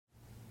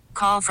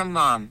call from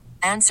mom.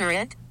 Answer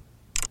it.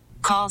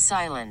 Call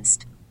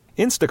silenced.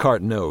 Instacart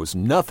knows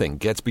nothing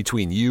gets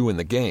between you and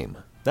the game.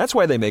 That's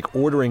why they make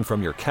ordering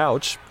from your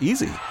couch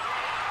easy.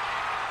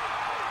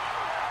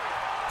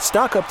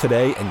 Stock up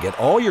today and get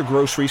all your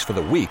groceries for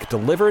the week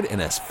delivered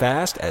in as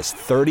fast as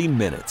 30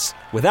 minutes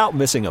without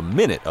missing a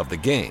minute of the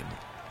game.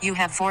 You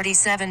have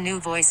 47 new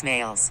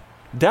voicemails.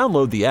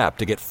 Download the app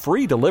to get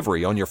free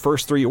delivery on your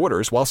first 3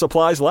 orders while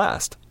supplies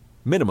last.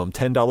 Minimum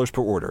 $10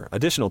 per order.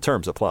 Additional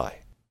terms apply.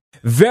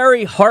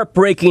 Very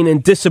heartbreaking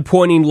and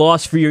disappointing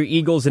loss for your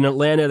Eagles in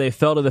Atlanta. They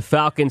fell to the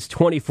Falcons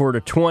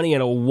 24-20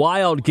 in a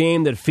wild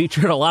game that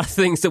featured a lot of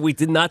things that we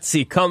did not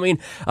see coming.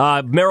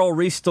 Merrill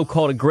Reese still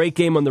called a great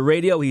game on the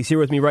radio. He's here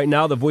with me right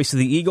now, the voice of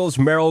the Eagles.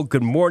 Merrill,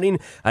 good morning.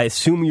 I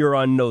assume you're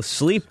on no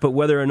sleep, but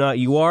whether or not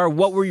you are,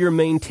 what were your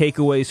main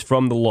takeaways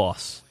from the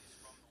loss?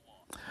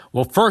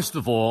 Well, first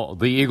of all,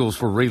 the Eagles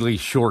were really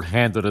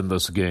shorthanded in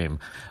this game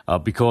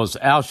because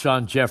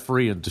Alshon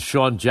Jeffrey and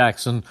Deshaun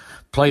Jackson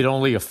played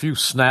only a few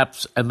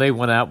snaps, and they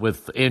went out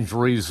with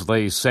injuries.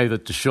 They say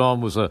that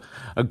Deshaun was a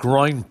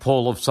groin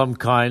pull of some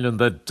kind and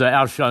that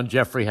Alshon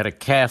Jeffrey had a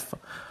calf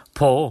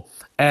pull.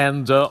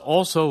 And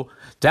also,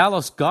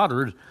 Dallas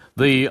Goedert,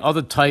 the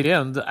other tight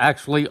end,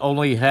 actually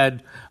only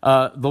had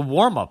the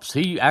warm-ups.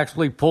 He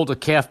actually pulled a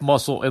calf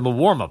muscle in the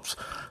warm-ups.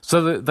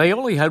 So they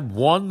only had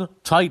one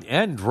tight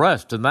end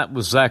rest, and that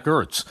was Zach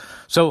Ertz.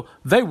 So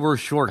they were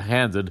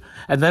shorthanded.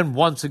 And then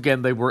once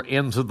again, they were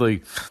into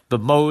the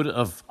mode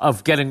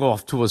of getting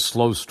off to a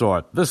slow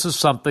start. This is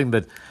something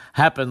that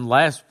happened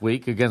last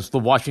week against the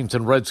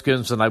Washington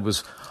Redskins, and I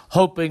was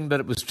hoping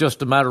that it was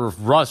just a matter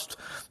of rust,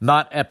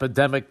 not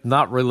epidemic,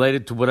 not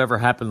related to whatever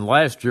happened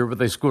last year, but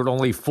they scored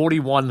only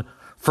 41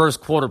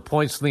 first-quarter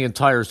points in the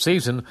entire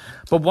season.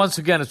 But once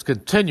again, it's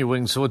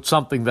continuing, so it's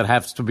something that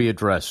has to be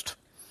addressed.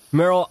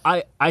 Merrill,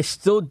 I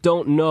still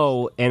don't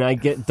know, and I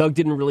get Doug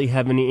didn't really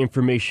have any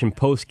information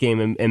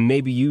post-game, and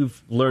maybe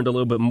you've learned a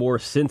little bit more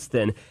since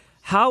then.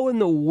 How in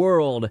the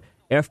world,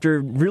 after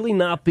really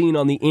not being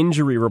on the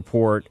injury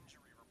report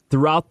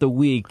throughout the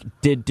week,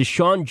 did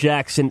Deshaun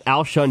Jackson,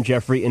 Alshon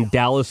Jeffrey, and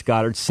Dallas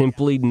Goedert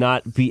simply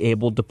not be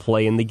able to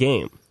play in the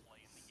game?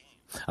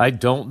 I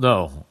don't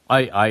know.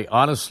 I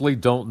honestly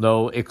don't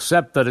know,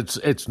 except that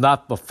it's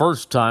not the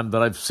first time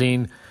that I've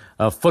seen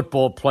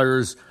football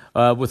players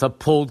with a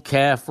pulled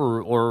calf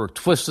or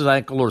twisted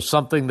ankle or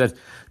something that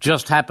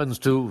just happens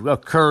to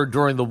occur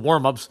during the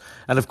warm-ups.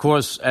 And, of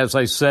course, as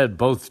I said,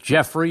 both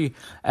Jeffrey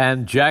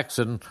and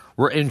Jackson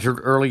were injured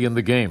early in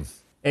the game.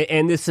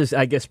 And this is,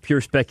 I guess,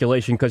 pure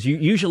speculation because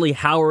usually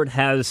Howard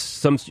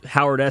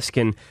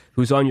Eskin,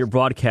 who's on your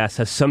broadcast,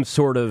 has some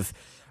sort of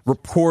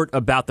report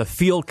about the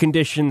field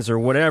conditions or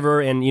whatever.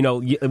 And, you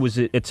know,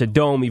 it's a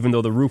dome even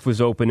though the roof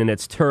was open and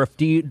it's turf.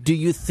 Do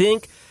you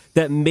think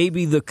that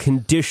maybe the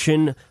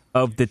condition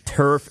of the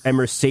turf at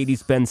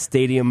Mercedes-Benz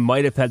Stadium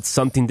might have had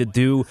something to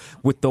do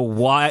with the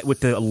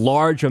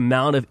large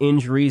amount of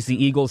injuries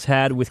the Eagles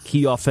had with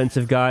key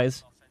offensive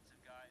guys?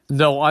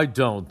 No, I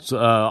don't.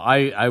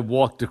 I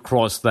walked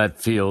across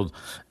that field,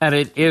 and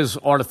it is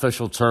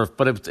artificial turf,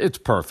 but it's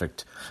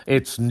perfect.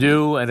 It's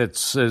new, and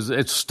it's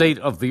state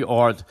of the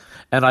art,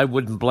 and I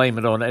wouldn't blame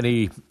it on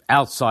any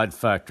outside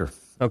factor.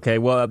 Okay,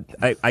 well,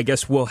 I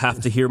guess we'll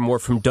have to hear more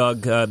from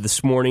Doug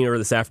this morning or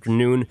this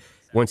afternoon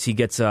once he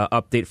gets an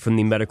update from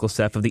the medical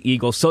staff of the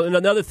Eagles. So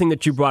another thing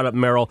that you brought up,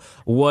 Merrill,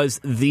 was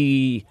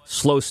the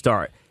slow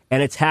start.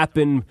 And it's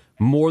happened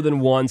more than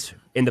once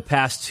in the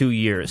past 2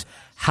 years.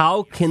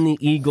 How can the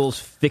Eagles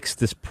fix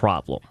this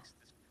problem?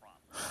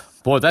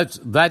 Boy,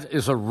 that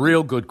is a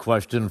real good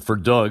question for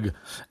Doug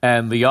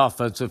and the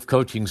offensive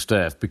coaching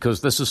staff,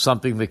 because this is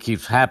something that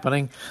keeps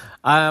happening.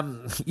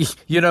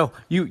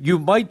 You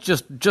might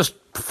just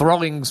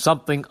throwing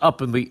something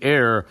up in the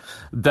air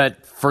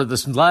that for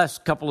this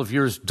last couple of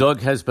years,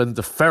 Doug has been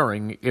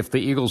deferring if the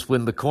Eagles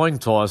win the coin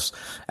toss,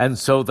 and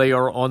so they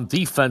are on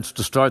defense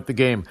to start the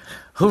game.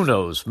 Who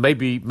knows?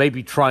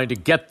 Maybe trying to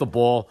get the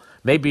ball,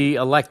 maybe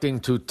electing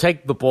to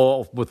take the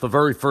ball with the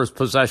very first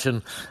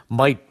possession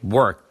might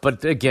work.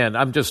 But again,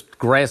 I'm just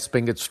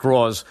grasping at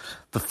straws.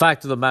 The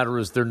fact of the matter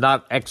is they're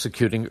not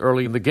executing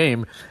early in the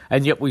game,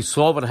 and yet we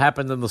saw what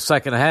happened in the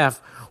second half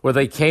where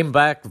they came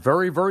back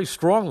very, very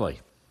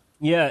strongly.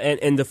 Yeah,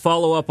 and to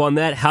follow up on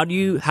that,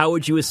 how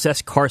would you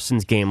assess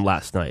Carson's game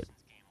last night?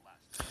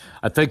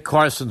 I think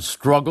Carson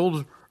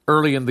struggled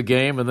early in the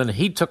game, and then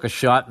he took a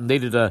shot and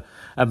needed a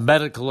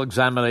medical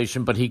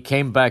examination, but he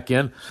came back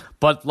in.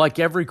 But like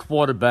every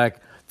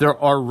quarterback, there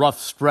are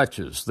rough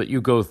stretches that you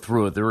go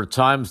through. There are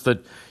times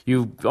that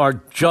you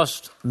are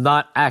just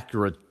not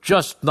accurate,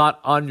 just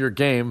not on your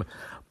game.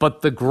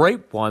 But the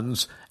great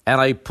ones, and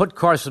I put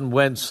Carson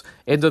Wentz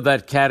into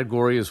that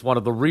category as one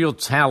of the real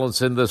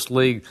talents in this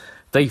league,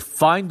 they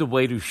find a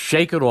way to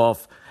shake it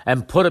off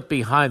and put it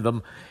behind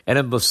them. And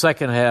in the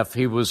second half,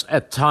 he was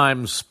at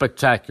times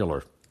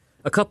spectacular.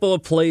 A couple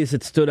of plays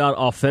that stood out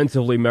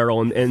offensively,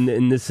 Merrill,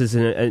 and this is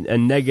in a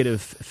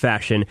negative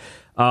fashion.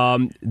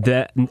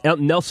 that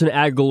Nelson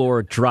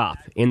Aguilar drop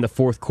in the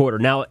fourth quarter.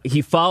 Now,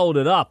 he followed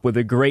it up with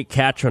a great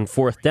catch on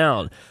fourth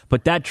down,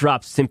 but that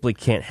drop simply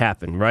can't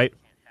happen, right?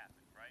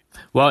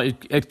 Well,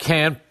 it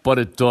can't, but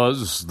it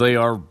does. They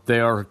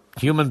are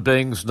human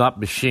beings, not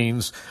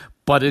machines.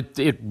 But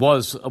it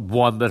was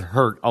one that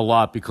hurt a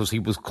lot because he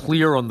was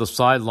clear on the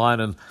sideline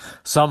and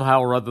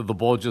somehow or other the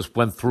ball just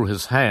went through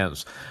his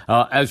hands.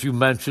 As you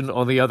mentioned,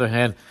 on the other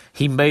hand,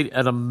 he made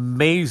an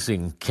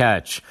amazing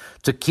catch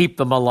to keep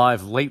them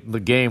alive late in the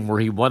game where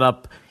he went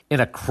up in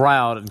a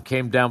crowd and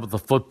came down with the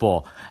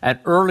football. And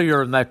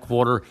earlier in that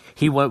quarter,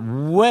 he went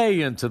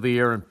way into the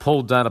air and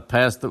pulled down a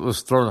pass that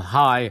was thrown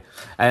high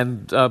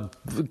and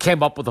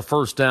came up with a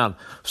first down.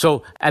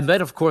 So, and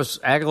then, of course,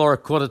 Aguilar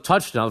caught a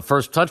touchdown, the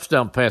first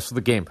touchdown pass of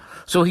the game.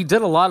 So he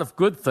did a lot of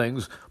good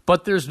things,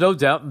 but there's no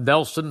doubt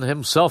Nelson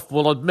himself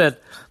will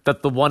admit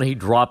that the one he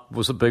dropped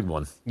was a big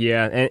one.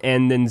 Yeah,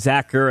 and then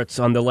Zach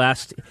Ertz on the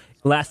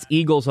last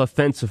Eagles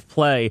offensive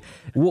play.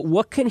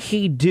 What can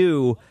he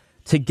do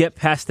to get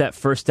past that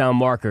first down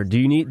marker? Do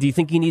you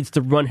think he needs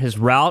to run his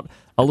route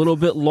a little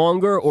bit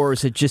longer, or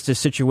is it just a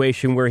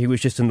situation where he was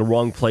just in the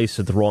wrong place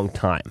at the wrong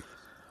time?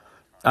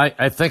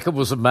 I think it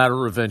was a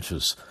matter of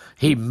inches.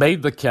 He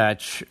made the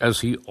catch,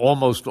 as he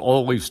almost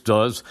always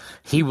does.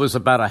 He was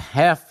about a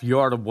half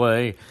yard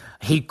away.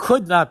 He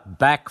could not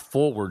back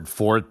forward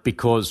for it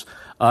because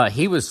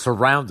he was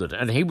surrounded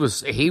and he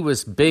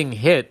was being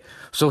hit.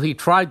 So he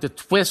tried to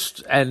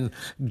twist and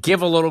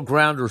give a little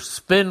ground or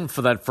spin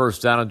for that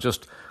first down and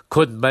just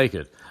couldn't make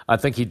it. I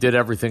think he did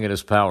everything in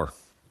his power.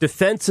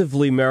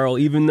 Defensively, Merrill,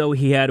 even though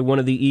he had one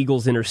of the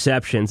Eagles'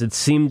 interceptions, it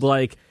seemed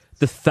like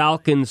the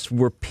Falcons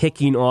were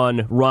picking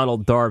on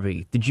Ronald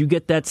Darby. Did you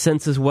get that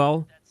sense as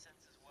well?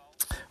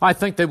 I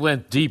think they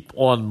went deep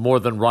on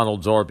more than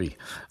Ronald Darby.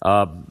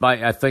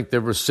 I think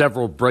there were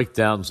several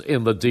breakdowns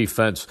in the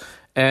defense.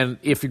 And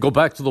if you go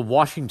back to the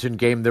Washington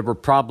game, there were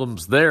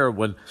problems there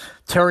when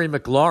Terry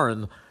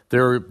McLaurin,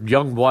 their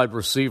young wide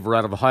receiver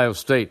out of Ohio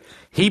State,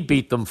 he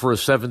beat them for a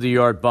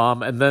 70-yard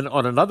bomb. And then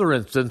on another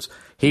instance,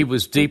 he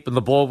was deep and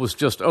the ball was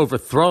just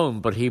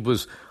overthrown, but he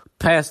was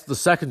past the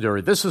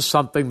secondary. This is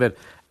something that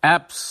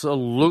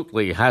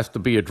absolutely has to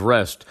be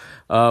addressed.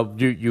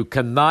 You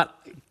cannot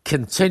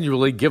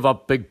continually give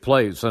up big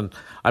plays. And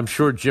I'm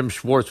sure Jim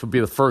Schwartz would be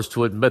the first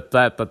to admit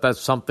that, but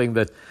that's something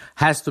that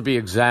has to be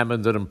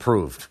examined and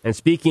improved. And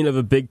speaking of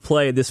a big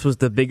play, this was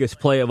the biggest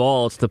play of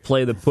all. It's the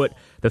play that put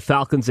the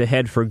Falcons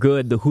ahead for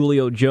good, the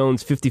Julio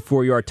Jones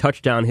 54-yard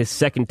touchdown, his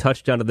second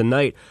touchdown of the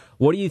night.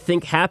 What do you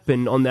think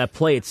happened on that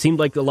play? It seemed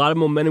like a lot of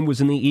momentum was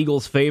in the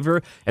Eagles'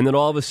 favor, and then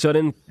all of a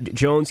sudden,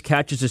 Jones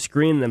catches a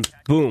screen, and then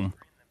boom.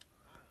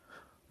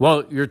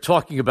 Well, you're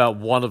talking about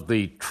one of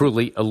the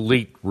truly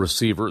elite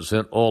receivers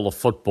in all of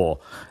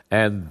football.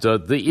 And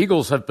the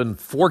Eagles have been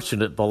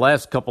fortunate the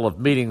last couple of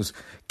meetings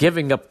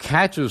giving up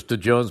catches to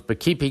Jones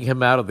but keeping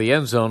him out of the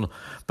end zone.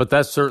 But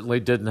that certainly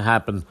didn't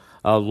happen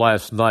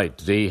last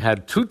night. He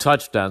had 2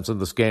 touchdowns in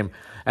this game.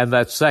 And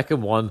that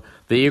second one,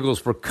 the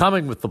Eagles were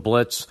coming with the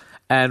blitz.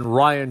 And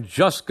Ryan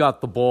just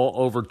got the ball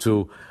over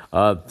to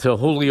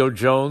Julio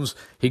Jones.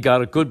 He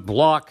got a good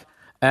block.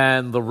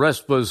 And the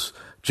rest was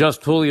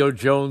just Julio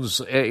Jones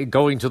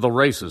going to the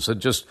races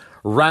and just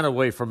ran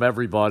away from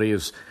everybody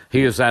as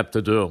he is apt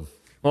to do.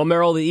 Well,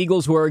 Merrill, the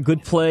Eagles were a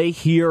good play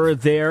here or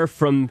there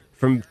from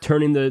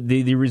turning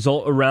the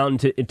result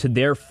around to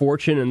their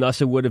fortune, and thus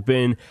it would have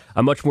been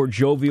a much more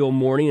jovial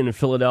morning in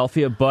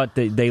Philadelphia. But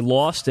they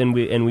lost, and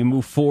we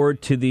move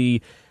forward to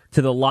the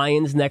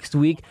Lions next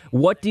week.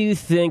 What do you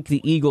think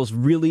the Eagles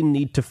really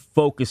need to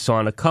focus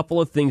on? A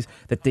couple of things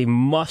that they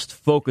must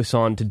focus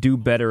on to do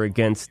better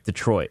against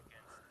Detroit.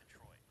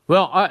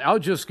 Well, I'll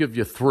just give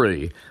you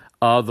 3.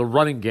 The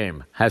running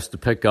game has to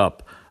pick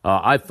up.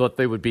 I thought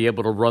they would be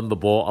able to run the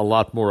ball a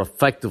lot more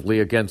effectively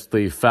against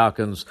the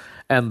Falcons,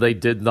 and they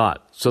did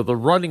not. So the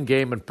running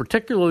game, and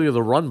particularly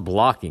the run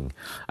blocking,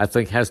 I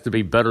think has to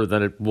be better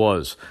than it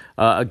was.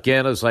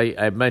 Again, as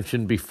I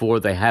mentioned before,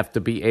 they have to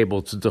be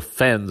able to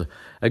defend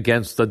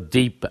against the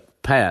deep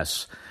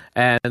pass.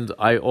 And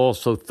I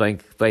also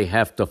think they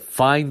have to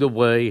find a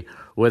way,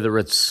 whether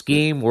it's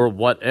scheme or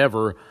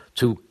whatever,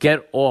 to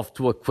get off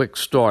to a quick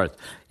start.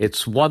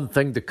 It's one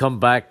thing to come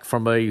back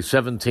from a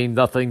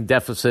 17-0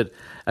 deficit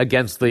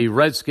against the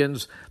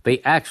Redskins. They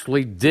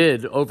actually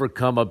did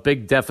overcome a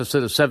big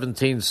deficit, a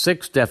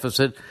 17-6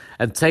 deficit,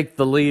 and take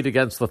the lead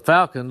against the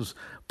Falcons,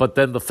 but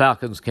then the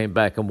Falcons came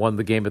back and won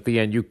the game at the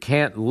end. You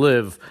can't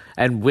live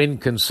and win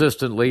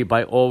consistently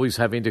by always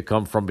having to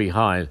come from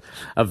behind.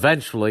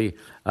 Eventually,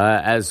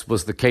 as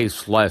was the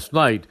case last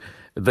night,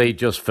 they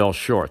just fell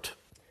short.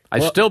 I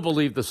still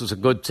believe this is a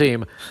good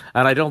team,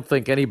 and I don't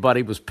think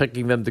anybody was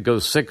picking them to go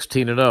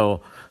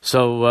 16-0.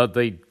 So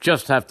they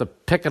just have to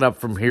pick it up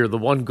from here. The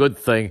one good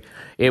thing,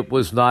 it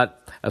was not,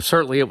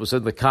 certainly it was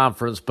in the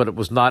conference, but it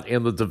was not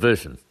in the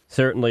division.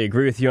 Certainly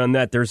agree with you on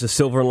that. There's a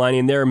silver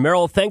lining there.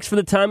 Merrill, thanks for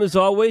the time as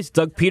always.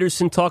 Doug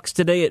Peterson talks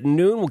today at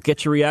noon. We'll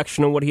get your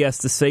reaction on what he has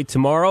to say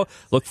tomorrow.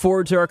 Look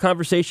forward to our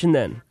conversation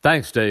then.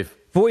 Thanks, Dave.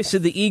 Voice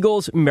of the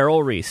Eagles,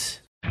 Merrill Reese.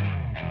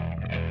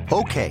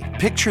 Okay,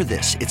 picture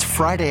this. It's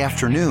Friday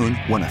afternoon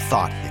when a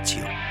thought hits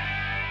you.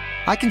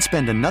 I can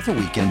spend another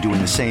weekend doing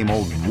the same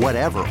old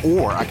whatever,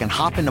 or I can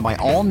hop into my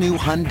all-new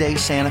Hyundai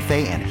Santa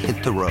Fe and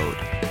hit the road.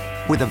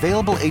 With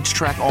available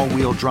H-Track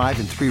all-wheel drive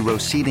and 3-row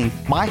seating,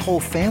 my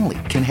whole family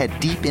can head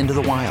deep into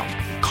the wild.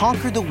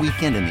 Conquer the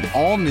weekend in the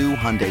all-new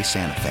Hyundai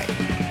Santa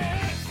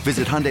Fe.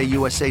 Visit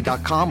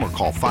HyundaiUSA.com or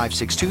call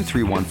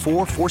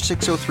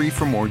 562-314-4603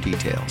 for more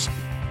details.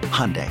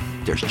 Hyundai,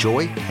 there's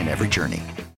joy in every journey.